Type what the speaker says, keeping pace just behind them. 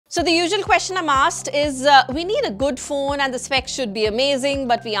So the usual question I'm asked is, we need a good phone and the specs should be amazing,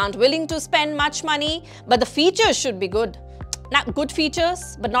 but we aren't willing to spend much money, but the features should be good. Now, good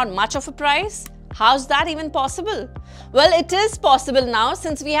features, but not much of a price? How's that even possible? Well, it is possible now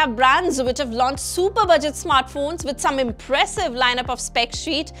since we have brands which have launched super budget smartphones with some impressive lineup of spec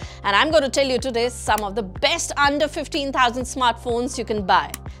sheet, and I'm going to tell you today some of the best under 15,000 smartphones you can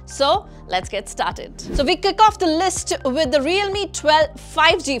buy. So let's get started. So we kick off the list with the Realme 12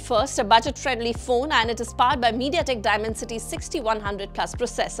 5G first, a budget-friendly phone, and it is powered by MediaTek Dimensity 6100 Plus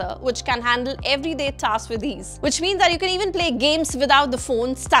processor, which can handle everyday tasks with ease. Which means that you can even play games without the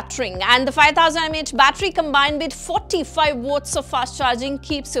phone stuttering. And the 5000 mAh battery combined with 45 watts of fast charging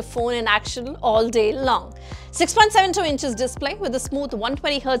keeps your phone in action all day long. 6.72 inches display with a smooth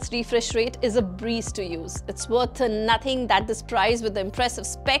 120Hz refresh rate is a breeze to use. It's worth nothing at this price with the impressive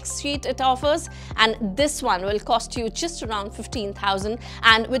specs sheet it offers, and this one will cost you just around 15,000,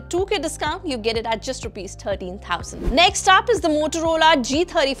 and with 2K discount you get it at just rupees 13,000. Next up is the Motorola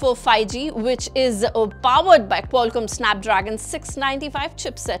G34 5G, which is powered by Qualcomm Snapdragon 695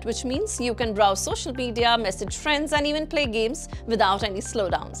 chipset, which means you can browse social media, message friends, and even play games without any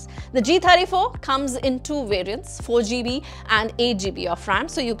slowdowns. The G34 comes in two variants, 4GB and 8GB of RAM,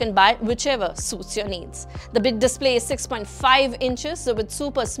 so you can buy whichever suits your needs. The big display is 6.5 inches, so with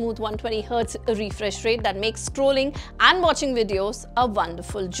super smooth 120Hz refresh rate that makes scrolling and watching videos a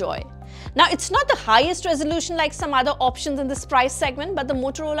wonderful joy. Now, it's not the highest resolution like some other options in this price segment, but the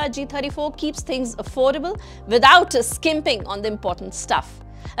Motorola G34 keeps things affordable without skimping on the important stuff.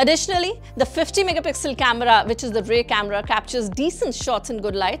 Additionally, the 50-megapixel camera, which is the rear camera, captures decent shots in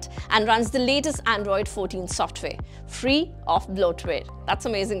good light and runs the latest Android 14 software, free of bloatware. That's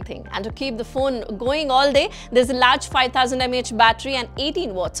an amazing thing. And to keep the phone going all day, there's a large 5000 mAh battery and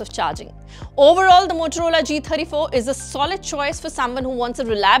 18 watts of charging. Overall, the Motorola G34 is a solid choice for someone who wants a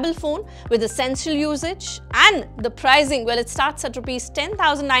reliable phone with essential usage, and the pricing, well, it starts at rupees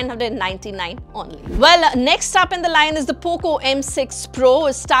 10,999 only. Well, next up in the line is the Poco M6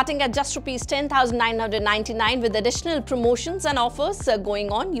 Pro, starting at just rupees 10,999 with additional promotions and offers going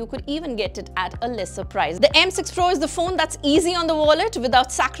on. You could even get it at a lesser price. The M6 Pro is the phone that's easy on the wallet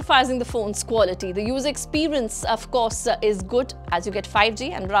without sacrificing the phone's quality. The user experience, of course, is good as you get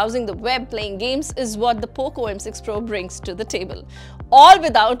 5G, and browsing the web, playing games is what the Poco M6 Pro brings to the table, all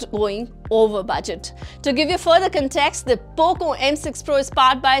without going over budget. To give you further context, the Poco M6 Pro is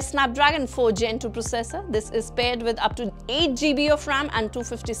powered by a Snapdragon 4 Gen 2 processor. This is paired with up to 8GB of RAM and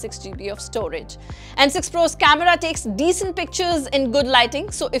 256GB of storage. M6 Pro's camera takes decent pictures in good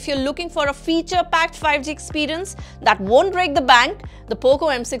lighting, so if you're looking for a feature-packed 5G experience that won't break the bank, the Poco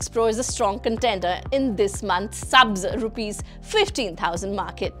M6 Pro is a strong contender in this month's subs rupees 15,000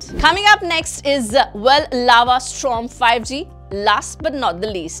 market. Coming up next is, well, Lava Storm 5G. Last but not the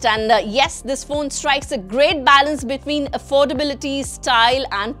least, and yes, this phone strikes a great balance between affordability, style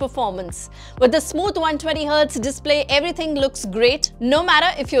and performance. With the smooth 120Hz display, everything looks great, no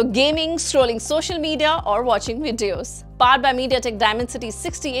matter if you're gaming, scrolling social media or watching videos. Powered by MediaTek Dimensity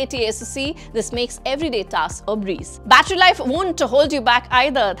 6080 SoC, this makes everyday tasks a breeze. Battery life won't hold you back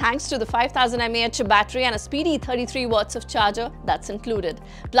either, thanks to the 5000 mAh battery and a speedy 33 watts of charger that's included.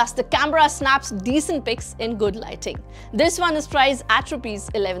 Plus, the camera snaps decent pics in good lighting. This one is priced at rupees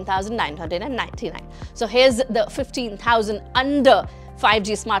 11,999. So here's the 15,000 under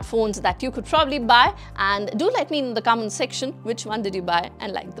 5G smartphones that you could probably buy, and do let me know in the comment section which one did you buy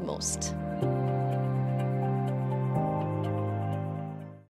and like the most.